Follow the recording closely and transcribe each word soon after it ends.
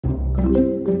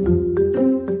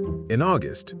In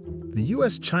August, the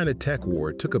US-China tech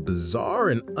war took a bizarre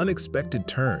and unexpected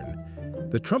turn.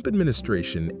 The Trump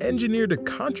administration engineered a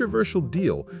controversial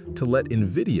deal to let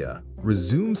Nvidia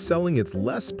resume selling its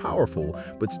less powerful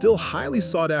but still highly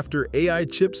sought-after AI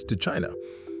chips to China.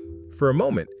 For a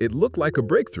moment, it looked like a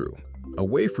breakthrough, a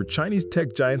way for Chinese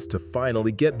tech giants to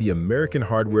finally get the American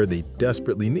hardware they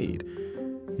desperately need.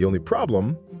 The only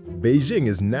problem, Beijing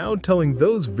is now telling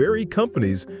those very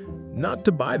companies not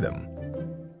to buy them.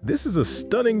 This is a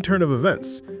stunning turn of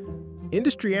events.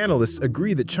 Industry analysts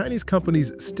agree that Chinese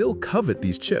companies still covet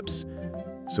these chips.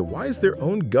 So why is their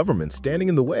own government standing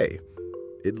in the way?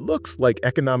 It looks like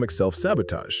economic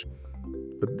self-sabotage.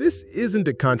 But this isn't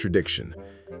a contradiction.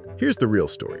 Here's the real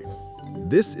story.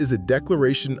 This is a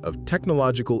declaration of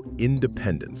technological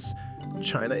independence.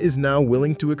 China is now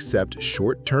willing to accept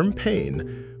short-term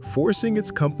pain, forcing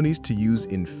its companies to use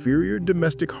inferior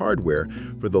domestic hardware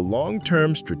for the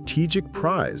long-term strategic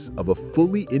prize of a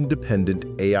fully independent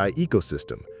AI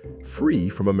ecosystem, free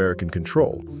from American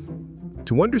control.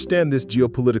 To understand this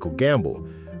geopolitical gamble,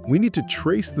 we need to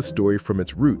trace the story from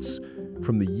its roots,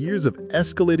 from the years of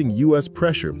escalating US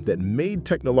pressure that made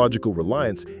technological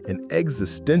reliance an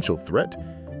existential threat,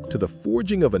 to the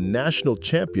forging of a national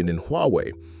champion in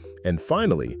Huawei, and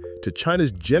finally, to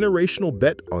China's generational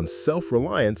bet on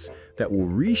self-reliance that will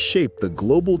reshape the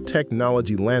global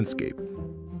technology landscape.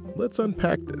 Let's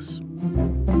unpack this.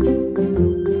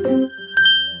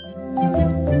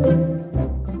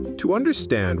 To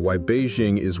understand why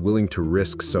Beijing is willing to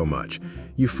risk so much,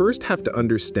 you first have to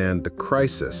understand the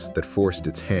crisis that forced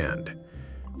its hand.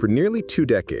 For nearly 2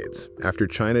 decades, after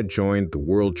China joined the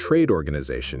World Trade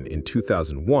Organization in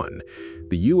 2001,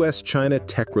 the US-China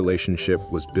tech relationship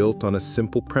was built on a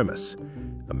simple premise.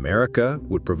 America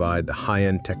would provide the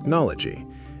high-end technology,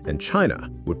 and China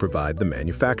would provide the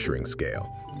manufacturing scale.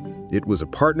 It was a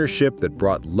partnership that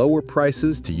brought lower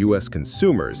prices to US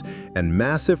consumers and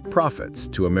massive profits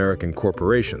to American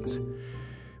corporations.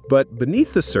 But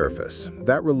beneath the surface,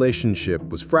 that relationship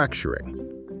was fracturing.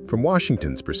 From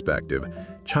Washington's perspective,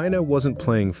 China wasn't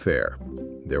playing fair.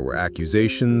 There were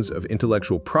accusations of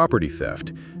intellectual property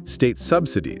theft, state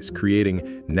subsidies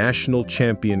creating national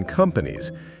champion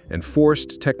companies, and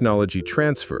forced technology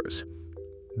transfers.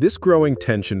 This growing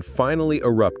tension finally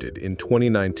erupted in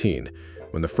 2019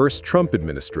 when the first Trump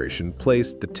administration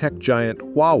placed the tech giant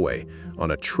Huawei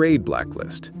on a trade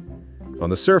blacklist. On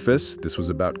the surface, this was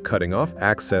about cutting off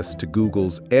access to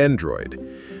Google's Android.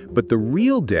 But the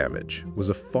real damage was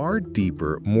a far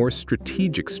deeper, more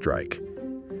strategic strike.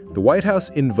 The White House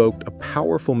invoked a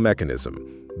powerful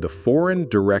mechanism, the Foreign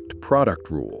Direct Product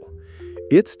Rule.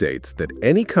 It states that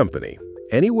any company,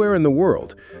 anywhere in the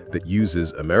world, that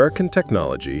uses American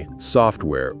technology,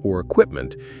 software, or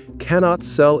equipment cannot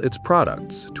sell its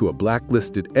products to a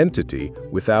blacklisted entity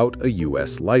without a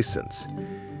US license.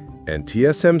 And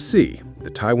TSMC, the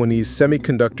Taiwanese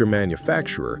semiconductor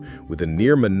manufacturer with a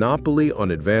near monopoly on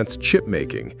advanced chip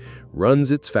making,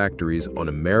 runs its factories on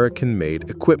American-made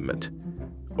equipment.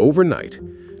 Overnight,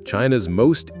 China's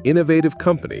most innovative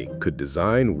company could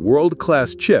design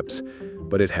world-class chips,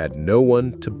 but it had no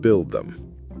one to build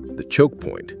them. The choke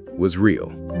point was real.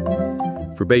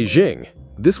 For Beijing,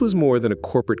 this was more than a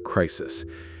corporate crisis.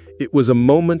 It was a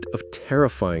moment of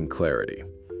terrifying clarity.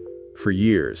 For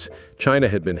years, China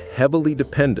had been heavily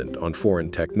dependent on foreign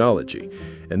technology,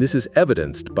 and this is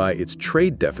evidenced by its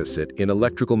trade deficit in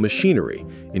electrical machinery,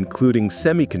 including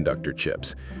semiconductor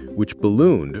chips, which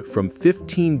ballooned from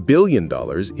 $15 billion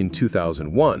in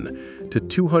 2001 to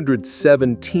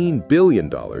 $217 billion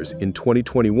in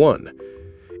 2021.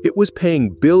 It was paying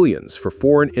billions for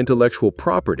foreign intellectual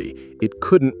property it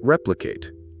couldn't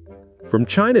replicate. From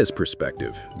China's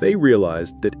perspective, they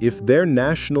realized that if their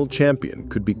national champion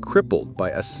could be crippled by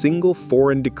a single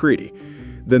foreign decree,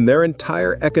 then their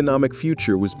entire economic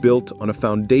future was built on a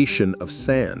foundation of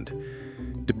sand.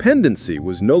 Dependency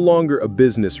was no longer a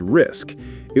business risk,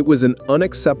 it was an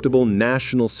unacceptable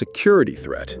national security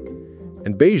threat.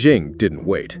 And Beijing didn't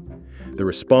wait. The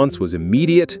response was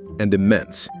immediate and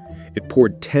immense. It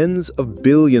poured tens of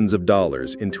billions of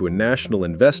dollars into a national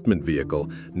investment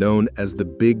vehicle known as the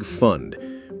Big Fund,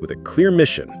 with a clear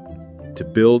mission: to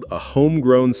build a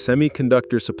homegrown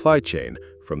semiconductor supply chain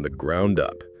from the ground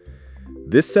up.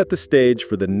 This set the stage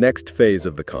for the next phase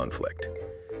of the conflict.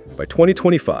 By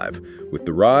 2025, with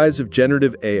the rise of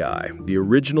generative AI, the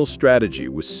original strategy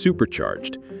was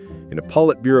supercharged. In a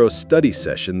Politburo study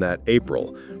session that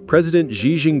April, President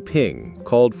Xi Jinping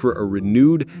called for a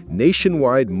renewed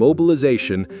nationwide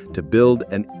mobilization to build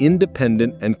an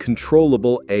independent and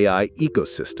controllable AI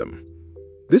ecosystem.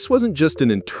 This wasn't just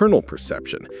an internal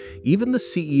perception. Even the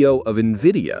CEO of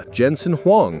Nvidia, Jensen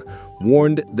Huang,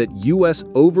 warned that U.S.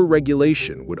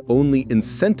 overregulation would only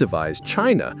incentivize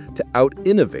China to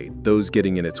out-innovate those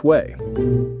getting in its way.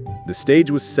 The stage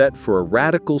was set for a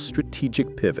radical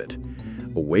strategic pivot,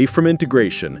 away from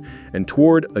integration and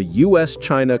toward a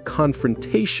U.S.-China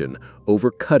confrontation over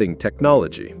cutting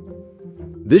technology.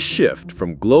 This shift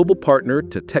from global partner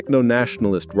to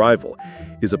techno-nationalist rival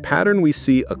is a pattern we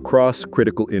see across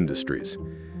critical industries.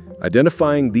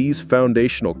 Identifying these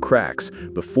foundational cracks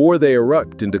before they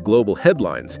erupt into global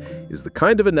headlines is the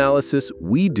kind of analysis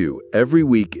we do every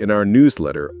week in our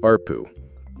newsletter, ARPU.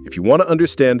 If you want to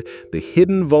understand the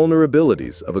hidden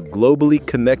vulnerabilities of a globally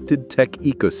connected tech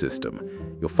ecosystem,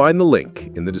 you'll find the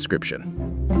link in the description.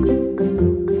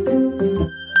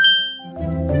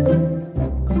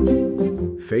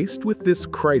 Faced with this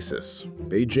crisis,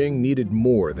 Beijing needed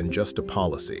more than just a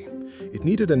policy. It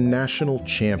needed a national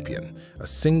champion, a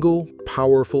single,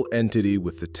 powerful entity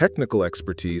with the technical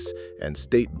expertise and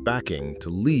state backing to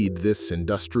lead this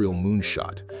industrial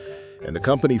moonshot. And the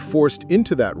company forced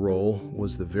into that role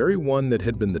was the very one that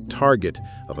had been the target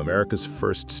of America's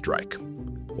first strike,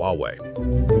 Huawei.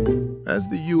 As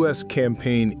the U.S.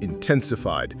 campaign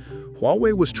intensified,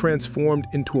 Huawei was transformed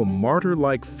into a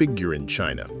martyr-like figure in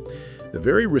China. The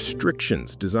very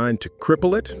restrictions designed to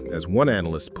cripple it, as one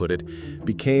analyst put it,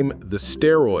 became the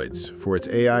steroids for its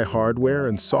AI hardware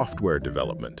and software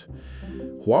development.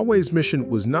 Huawei's mission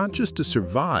was not just to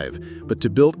survive, but to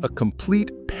build a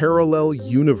complete parallel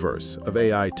universe of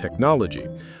AI technology,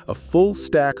 a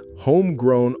full-stack,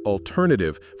 homegrown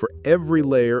alternative for every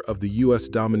layer of the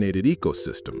US-dominated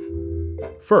ecosystem.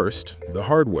 First, the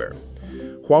hardware.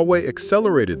 Huawei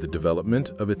accelerated the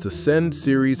development of its Ascend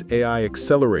series AI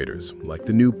accelerators, like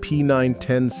the new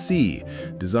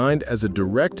P910C, designed as a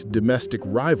direct domestic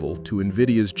rival to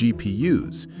Nvidia's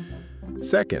GPUs.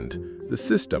 Second, the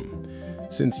system.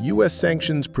 Since US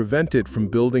sanctions prevent it from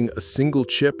building a single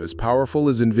chip as powerful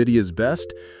as Nvidia's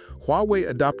best, Huawei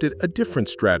adopted a different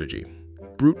strategy: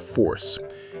 brute force.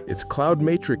 Its Cloud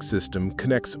Matrix system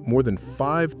connects more than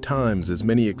 5 times as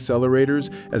many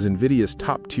accelerators as Nvidia's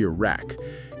top-tier rack.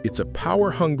 It's a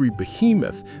power-hungry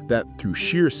behemoth that, through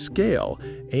sheer scale,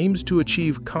 aims to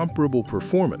achieve comparable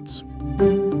performance.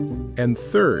 And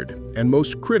third, and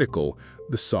most critical,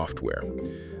 the software.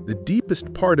 The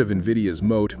deepest part of Nvidia's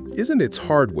moat isn't its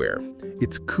hardware,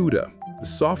 it's CUDA, the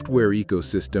software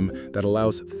ecosystem that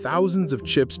allows thousands of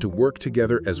chips to work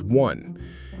together as one.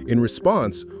 In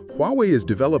response, Huawei has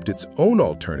developed its own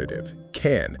alternative,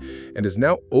 CAN, and is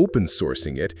now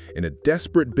open-sourcing it in a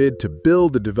desperate bid to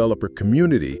build the developer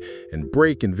community and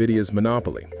break Nvidia's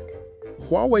monopoly.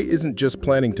 Huawei isn't just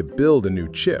planning to build a new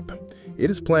chip. It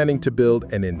is planning to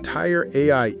build an entire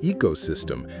AI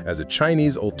ecosystem as a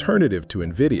Chinese alternative to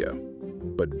Nvidia.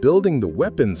 But building the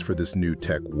weapons for this new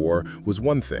tech war was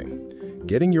one thing.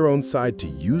 Getting your own side to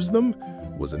use them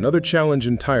was another challenge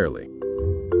entirely.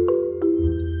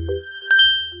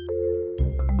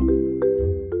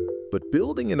 But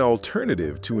building an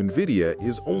alternative to Nvidia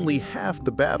is only half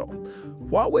the battle.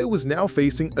 Huawei was now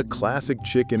facing a classic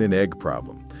chicken and egg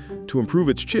problem. To improve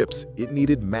its chips, it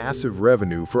needed massive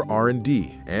revenue for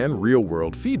R&D and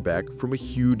real-world feedback from a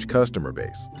huge customer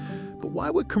base. But why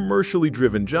would commercially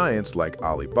driven giants like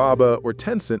Alibaba or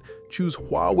Tencent choose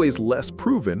Huawei's less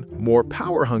proven, more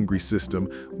power-hungry system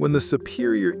when the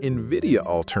superior Nvidia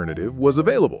alternative was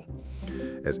available?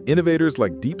 As innovators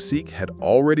like DeepSeek had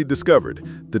already discovered,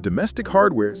 the domestic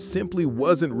hardware simply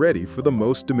wasn't ready for the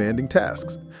most demanding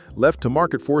tasks. Left to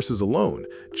market forces alone,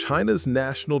 China's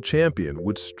national champion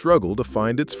would struggle to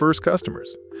find its first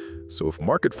customers. So if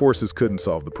market forces couldn't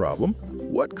solve the problem,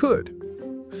 what could?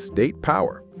 State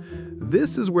power.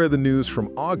 This is where the news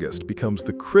from August becomes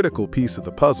the critical piece of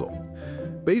the puzzle.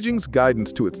 Beijing's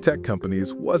guidance to its tech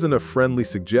companies wasn't a friendly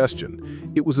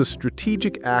suggestion. It was a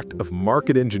strategic act of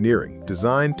market engineering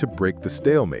designed to break the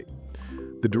stalemate.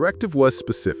 The directive was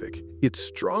specific. It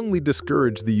strongly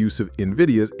discouraged the use of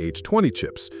Nvidia's H20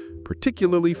 chips,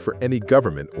 particularly for any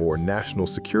government or national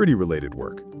security-related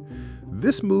work.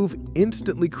 This move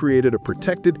instantly created a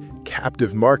protected,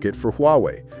 captive market for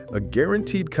Huawei, a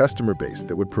guaranteed customer base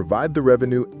that would provide the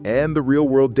revenue and the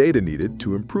real-world data needed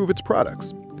to improve its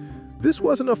products. This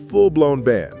wasn't a full-blown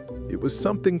ban. It was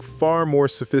something far more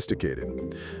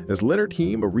sophisticated. As Leonard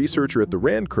Heem, a researcher at the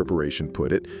Rand Corporation,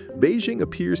 put it, Beijing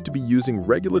appears to be using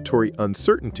regulatory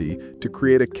uncertainty to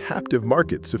create a captive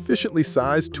market sufficiently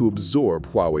sized to absorb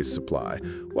Huawei's supply,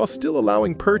 while still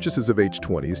allowing purchases of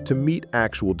H20s to meet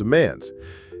actual demands.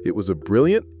 It was a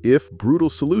brilliant, if brutal,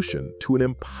 solution to an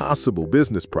impossible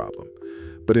business problem.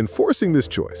 But in forcing this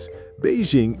choice,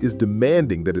 Beijing is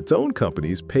demanding that its own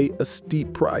companies pay a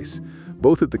steep price,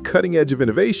 both at the cutting edge of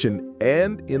innovation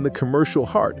and in the commercial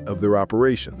heart of their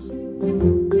operations.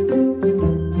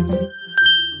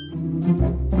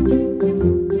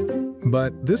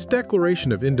 But this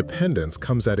declaration of independence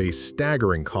comes at a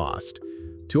staggering cost.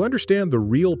 To understand the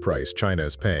real price China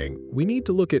is paying, we need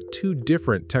to look at two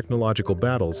different technological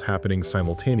battles happening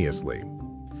simultaneously.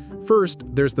 First,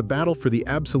 there's the battle for the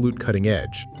absolute cutting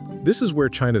edge. This is where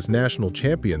China's national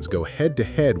champions go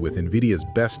head-to-head with Nvidia's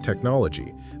best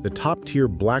technology, the top-tier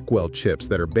Blackwell chips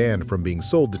that are banned from being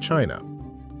sold to China.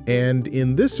 And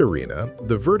in this arena,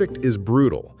 the verdict is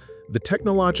brutal. The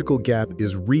technological gap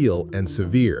is real and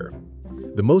severe.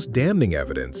 The most damning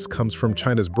evidence comes from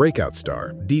China's breakout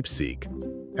star, DeepSeek.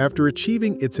 After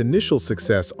achieving its initial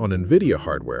success on Nvidia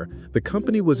hardware, the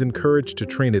company was encouraged to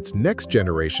train its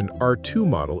next-generation R2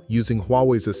 model using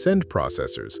Huawei's Ascend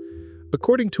processors.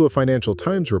 According to a Financial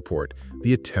Times report,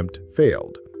 the attempt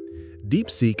failed.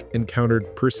 DeepSeek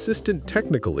encountered persistent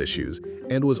technical issues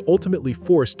and was ultimately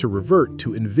forced to revert to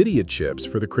Nvidia chips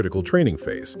for the critical training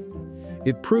phase.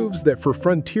 It proves that for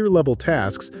frontier-level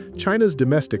tasks, China's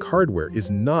domestic hardware is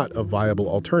not a viable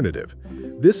alternative.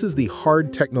 This is the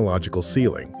hard technological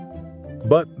ceiling.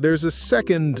 But there's a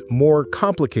second, more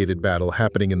complicated battle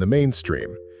happening in the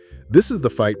mainstream. This is the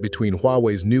fight between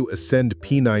Huawei's new Ascend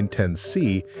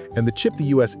P910C and the chip the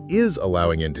US is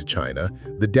allowing into China,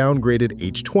 the downgraded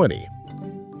H20.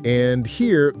 And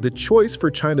here, the choice for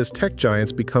China's tech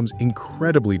giants becomes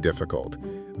incredibly difficult.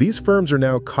 These firms are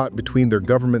now caught between their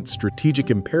government's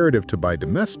strategic imperative to buy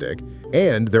domestic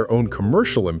and their own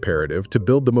commercial imperative to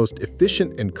build the most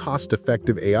efficient and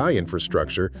cost-effective AI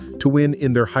infrastructure to win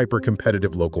in their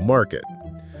hyper-competitive local market.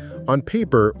 On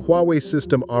paper, Huawei's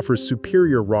system offers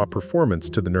superior raw performance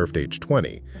to the nerfed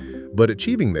H20, but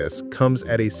achieving this comes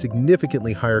at a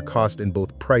significantly higher cost in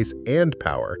both price and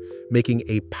power, making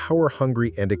a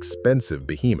power-hungry and expensive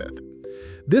behemoth.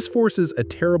 This forces a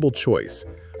terrible choice: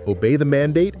 obey the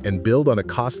mandate and build on a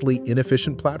costly,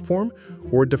 inefficient platform,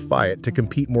 or defy it to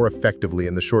compete more effectively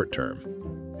in the short term.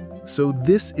 So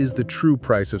this is the true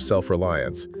price of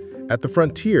self-reliance. At the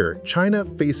frontier, China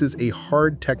faces a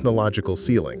hard technological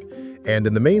ceiling, and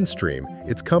in the mainstream,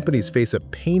 its companies face a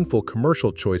painful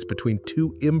commercial choice between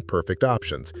two imperfect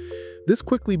options. This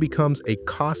quickly becomes a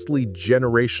costly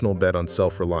generational bet on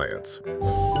self-reliance.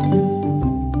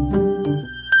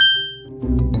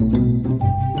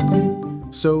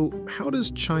 So, how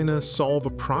does China solve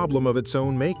a problem of its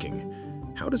own making?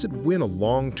 How does it win a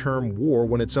long-term war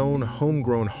when its own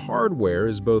homegrown hardware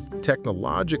is both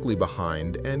technologically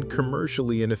behind and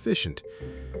commercially inefficient?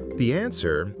 The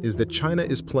answer is that China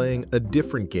is playing a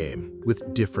different game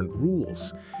with different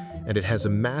rules, and it has a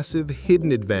massive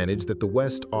hidden advantage that the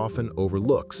West often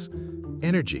overlooks: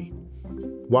 energy.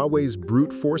 Huawei's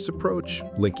brute force approach,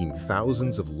 linking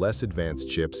thousands of less advanced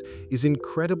chips, is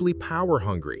incredibly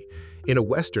power-hungry. In a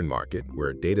Western market,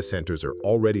 where data centers are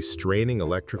already straining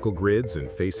electrical grids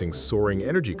and facing soaring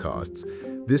energy costs,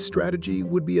 this strategy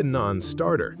would be a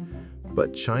non-starter.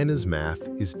 But China's math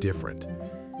is different.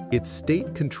 Its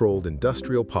state-controlled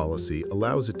industrial policy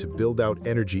allows it to build out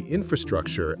energy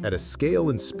infrastructure at a scale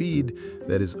and speed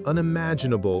that is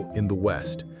unimaginable in the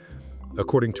West.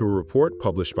 According to a report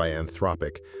published by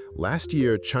Anthropic, last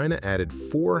year China added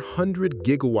 400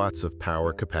 gigawatts of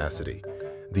power capacity.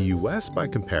 The US, by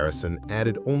comparison,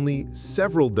 added only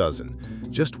several dozen,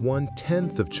 just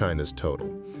 1/10 of China's total.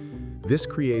 This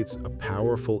creates a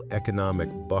powerful economic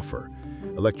buffer.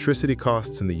 Electricity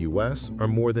costs in the US are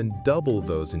more than double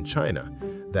those in China.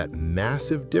 That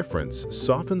massive difference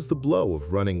softens the blow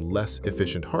of running less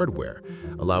efficient hardware,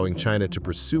 allowing China to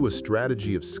pursue a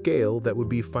strategy of scale that would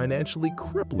be financially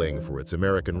crippling for its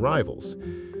American rivals.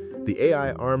 The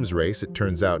AI arms race, it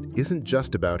turns out, isn't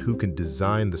just about who can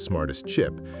design the smartest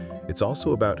chip. It's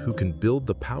also about who can build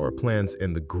the power plants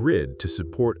and the grid to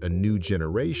support a new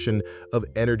generation of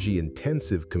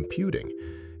energy-intensive computing.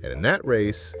 And in that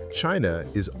race, China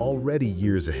is already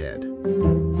years ahead.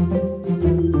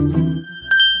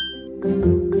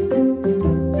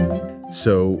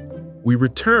 So, we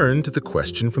return to the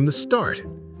question from the start.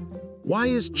 Why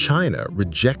is China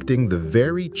rejecting the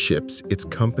very chips its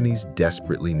companies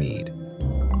desperately need?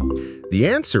 The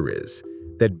answer is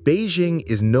that Beijing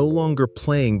is no longer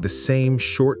playing the same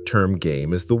short-term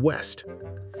game as the West.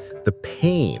 The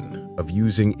pain of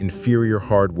using inferior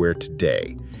hardware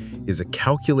today is a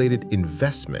calculated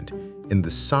investment in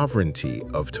the sovereignty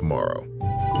of tomorrow.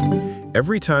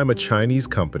 Every time a Chinese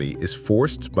company is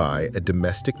forced to buy a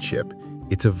domestic chip,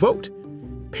 it's a vote,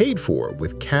 paid for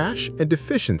with cash and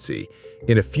efficiency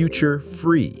in a future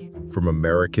free from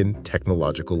American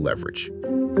technological leverage.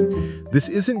 This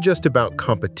isn't just about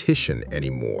competition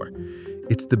anymore.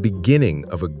 It's the beginning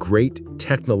of a great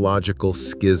technological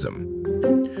schism.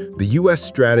 The U.S.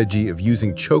 strategy of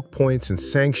using choke points and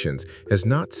sanctions has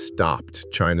not stopped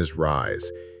China's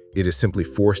rise. It has simply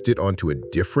forced it onto a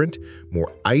different,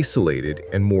 more isolated,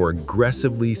 and more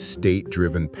aggressively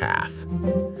state-driven path.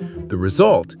 The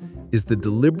result is the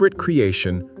deliberate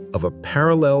creation of a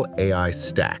parallel AI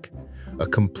stack, a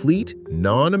complete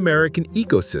non-American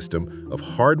ecosystem of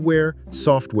hardware,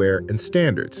 software, and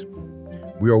standards.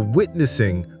 We are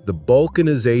witnessing the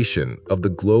balkanization of the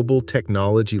global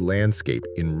technology landscape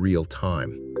in real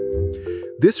time.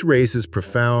 This raises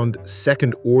profound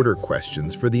second-order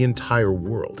questions for the entire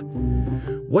world.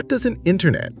 What does an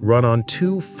internet run on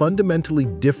two fundamentally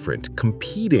different,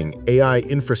 competing AI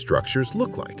infrastructures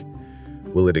look like?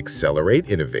 Will it accelerate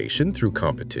innovation through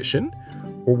competition,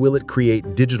 or will it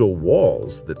create digital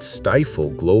walls that stifle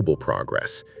global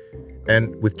progress?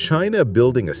 And with China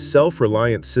building a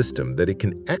self-reliant system that it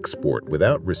can export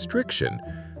without restriction,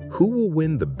 who will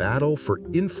win the battle for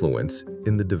influence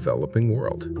in the developing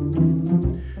world?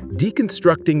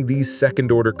 Deconstructing these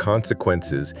second-order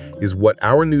consequences is what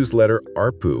our newsletter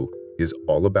ARPU is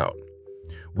all about.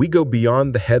 We go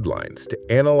beyond the headlines to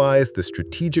analyze the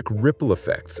strategic ripple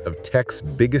effects of tech's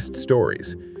biggest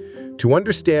stories. To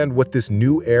understand what this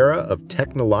new era of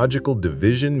technological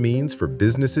division means for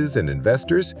businesses and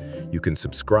investors, you can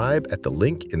subscribe at the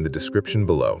link in the description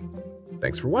below.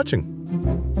 Thanks for watching.